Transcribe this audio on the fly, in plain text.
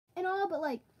but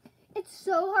like, it's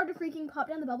so hard to freaking pop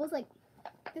down the bubbles. Like,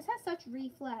 this has such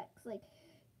reflex. Like,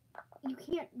 you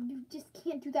just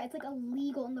can't do that. It's like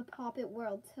illegal in the Pop It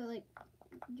world to like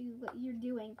do what you're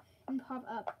doing and pop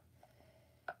up.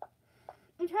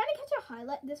 I'm trying to catch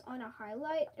this on a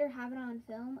highlight or have it on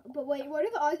film. But wait, what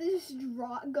if the odds it just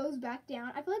goes back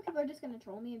down? I feel like people are just gonna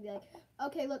troll me and be like,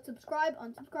 okay, let's subscribe,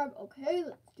 unsubscribe. Okay,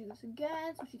 let's do this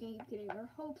again, so she can keep getting her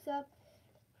hopes up.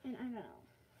 And I don't know.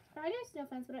 I just no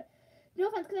offense, but no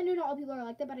offense, because I know not all people are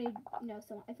like that. But I know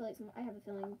someone. I feel like I have a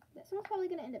feeling that someone's probably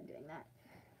gonna end up doing that.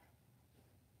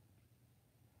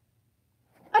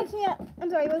 I can't. I'm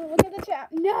sorry. I wasn't looking at the chat.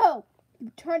 No,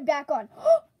 turn back on.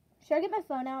 Should I get my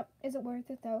phone out? Is it worth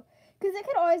it though? Because it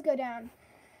could always go down.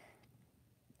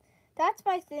 That's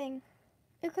my thing.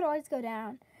 It could always go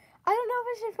down. I don't know if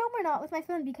I should film or not with my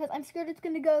phone because I'm scared it's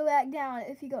going to go back down,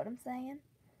 if you get what I'm saying.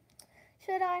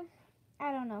 Should I?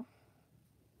 I don't know.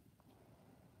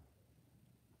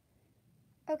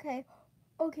 Okay.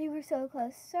 Okay, we're so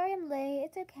close. Sorry I'm late.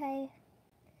 It's okay.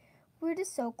 We're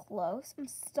just so close. I'm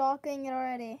stalking it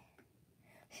already.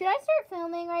 Should I start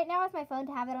filming right now with my phone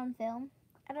to have it on film?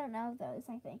 I don't know though, it's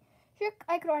my thing. Sure,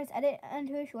 I could always edit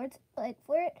into a shorts like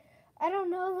for it. I don't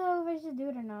know though if I should do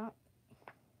it or not.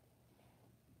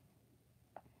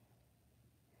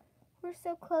 We're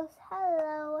so close.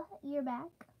 Hello, you're back.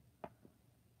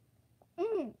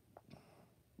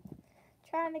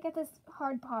 Trying to get this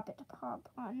hard Pop It to pop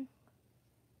on.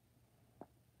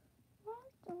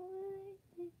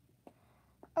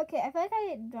 Okay, I feel like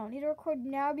I don't need to record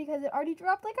now because it already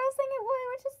dropped like I was saying it would,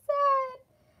 which is sad.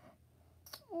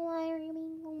 Why are you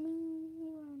being so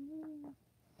mean?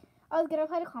 I was gonna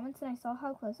reply to comments and I saw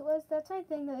how close it was. That's my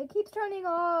thing though. It keeps turning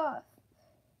off.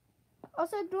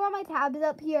 Also, ignore my tabs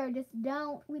up here. Just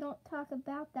don't. We don't talk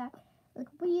about that. Like,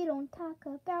 we don't talk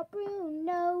about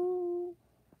Bruno.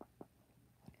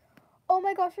 Oh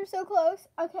my gosh, we're so close.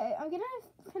 Okay, I'm gonna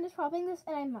finish popping this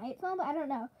and I might film, but I don't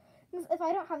know. Because if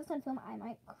I don't have this on film, I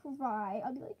might cry.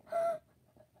 I'll be like,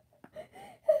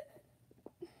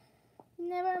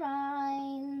 never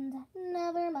mind.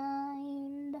 Never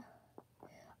mind.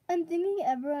 I'm thinking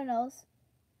everyone else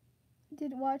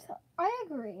did watch. I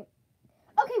agree.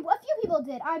 Okay, well, a few people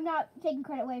did. I'm not taking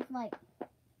credit away from, like,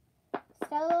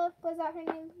 Stella, was that her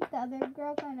name? The other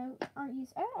girl kind of aren't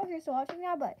used. I don't know if you're still watching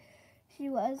now, but she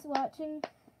was watching.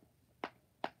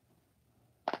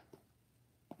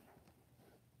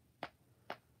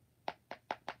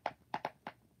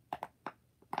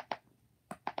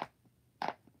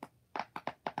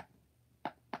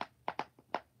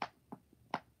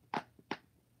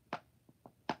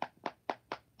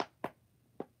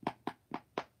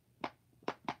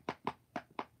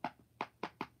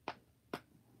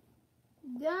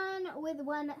 Done with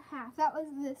 1/2. That was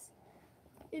this,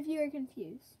 if you were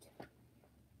confused.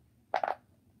 I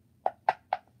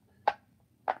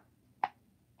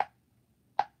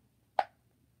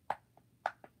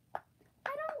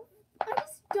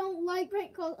just don't like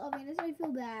prank calls. Oh man, this makes me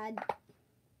feel bad.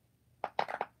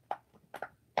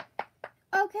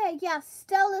 Okay, yeah,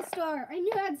 Stella Star. I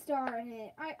knew I had Star in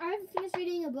it. I've finished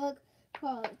reading a book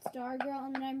called Stargirl,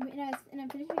 and then I'm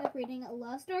finishing up reading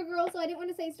Love Stargirl, so I didn't want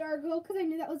to say Stargirl because I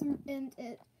knew that was in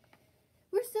it.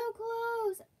 We're so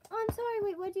close. Oh, I'm sorry.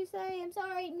 Wait, what'd you say? I'm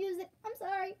sorry. Music. I'm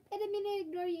sorry. I didn't mean to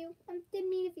ignore you. I didn't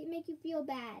mean to make you feel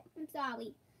bad. I'm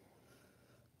sorry.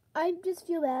 I just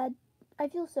feel bad. I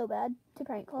feel so bad to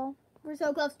prank call. We're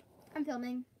so close. I'm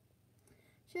filming.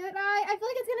 Should I? I feel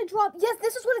like it's going to drop. Yes,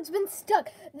 this is what it's been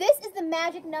stuck. This is the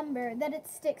magic number that it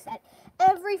sticks at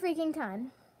every freaking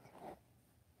time.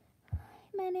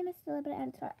 My name is Stella, but I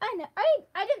added Star. I know.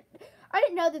 I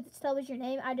didn't know that Stella was your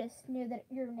name. I just knew that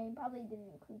your name probably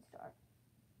didn't include Star.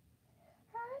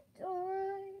 I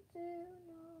don't know.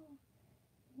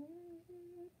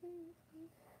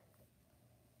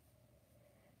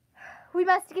 We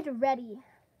must get ready.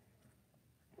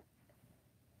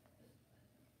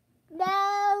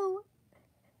 No!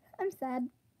 I'm sad.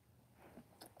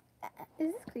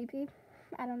 Is this creepy?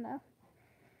 I don't know.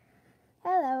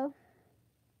 Hello.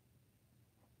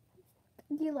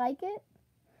 Do you like it?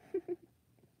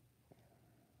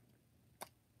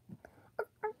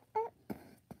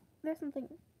 There's something.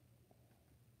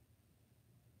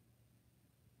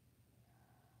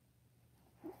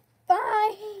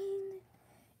 Fine.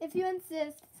 If you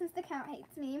insist, since the count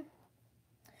hates me.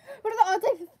 What are the odds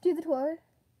I do the tour?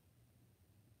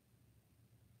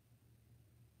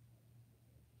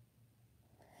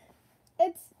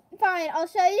 It's fine. I'll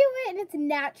show you it in its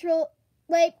natural.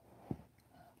 Wait.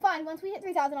 Fine. Once we hit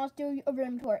 3,000, I'll do a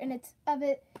room tour, and it's of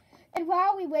it. And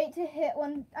while we wait to hit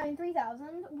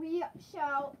 3,000, we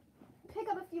shall pick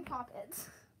up a few pockets.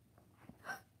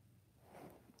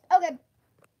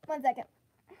 1 second.